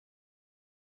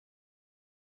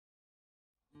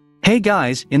Hey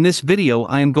guys, in this video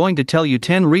I am going to tell you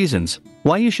 10 reasons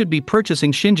why you should be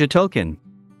purchasing Shinja token.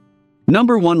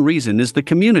 Number 1 reason is the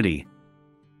community.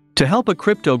 To help a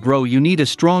crypto grow you need a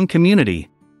strong community.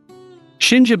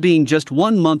 Shinja being just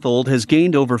 1 month old has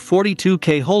gained over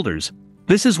 42k holders.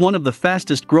 This is one of the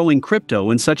fastest growing crypto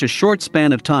in such a short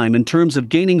span of time in terms of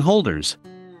gaining holders.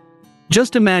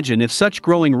 Just imagine if such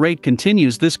growing rate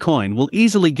continues, this coin will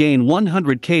easily gain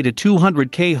 100k to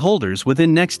 200k holders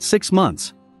within next 6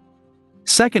 months.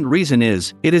 Second reason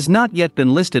is, it has not yet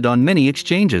been listed on many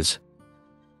exchanges.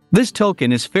 This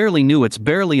token is fairly new, it's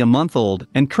barely a month old,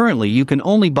 and currently you can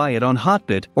only buy it on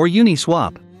Hotbit or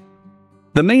Uniswap.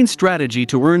 The main strategy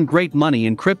to earn great money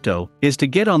in crypto is to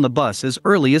get on the bus as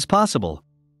early as possible.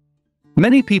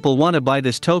 Many people want to buy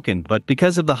this token, but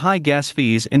because of the high gas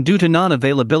fees and due to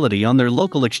non-availability on their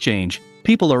local exchange,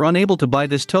 people are unable to buy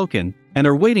this token and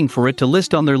are waiting for it to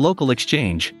list on their local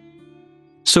exchange.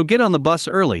 So get on the bus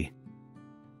early.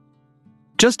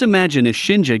 Just imagine if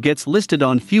Shinja gets listed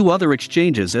on few other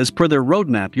exchanges as per their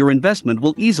roadmap, your investment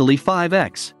will easily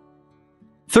 5x.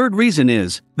 Third reason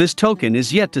is, this token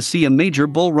is yet to see a major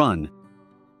bull run.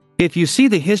 If you see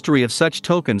the history of such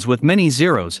tokens with many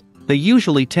zeros, they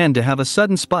usually tend to have a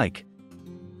sudden spike.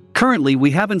 Currently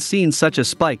we haven't seen such a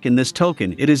spike in this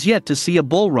token, it is yet to see a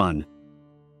bull run.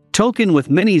 Token with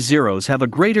many zeros have a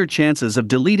greater chances of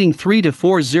deleting 3 to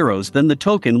 4 zeros than the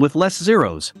token with less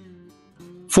zeros.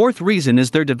 Fourth reason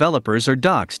is their developers are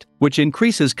doxed, which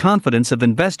increases confidence of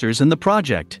investors in the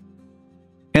project.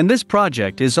 And this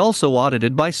project is also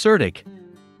audited by CertiK.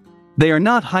 They are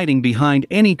not hiding behind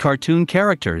any cartoon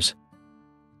characters.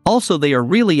 Also they are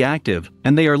really active,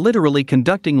 and they are literally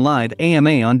conducting live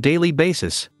AMA on daily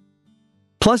basis.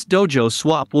 Plus Dojo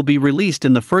Swap will be released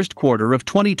in the first quarter of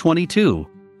 2022.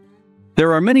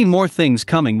 There are many more things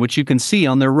coming which you can see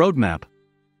on their roadmap.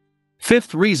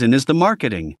 Fifth reason is the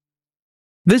marketing.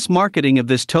 This marketing of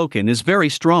this token is very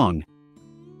strong.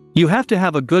 You have to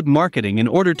have a good marketing in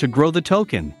order to grow the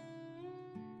token.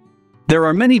 There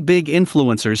are many big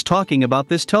influencers talking about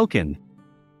this token.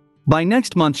 By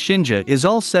next month Shinja is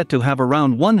all set to have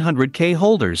around 100k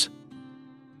holders.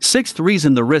 Sixth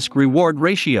reason, the risk-reward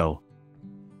ratio.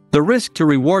 The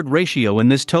risk-to-reward ratio in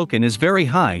this token is very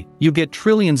high. You get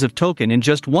trillions of token in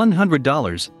just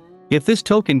 $100. If this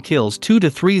token kills 2 to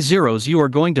 3 zeros you are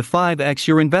going to 5x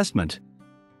your investment.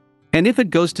 And if it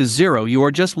goes to zero you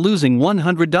are just losing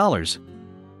 $100.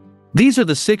 These are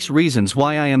the 6 reasons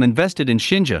why I am invested in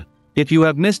Shinja. If you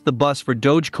have missed the bus for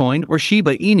Dogecoin or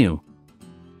Shiba Inu,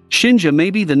 Shinja may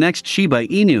be the next Shiba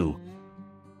Inu.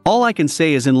 All I can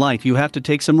say is in life you have to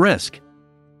take some risk.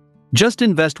 Just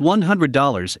invest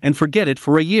 $100 and forget it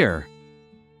for a year.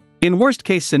 In worst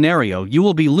case scenario you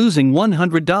will be losing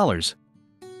 $100.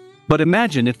 But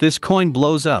imagine if this coin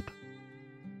blows up.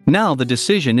 Now the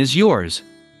decision is yours.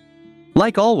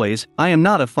 Like always, I am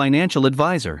not a financial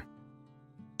advisor.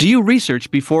 Do you research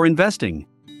before investing?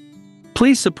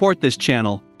 Please support this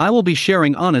channel, I will be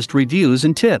sharing honest reviews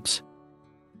and tips.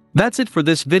 That's it for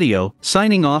this video,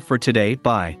 signing off for today,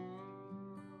 bye.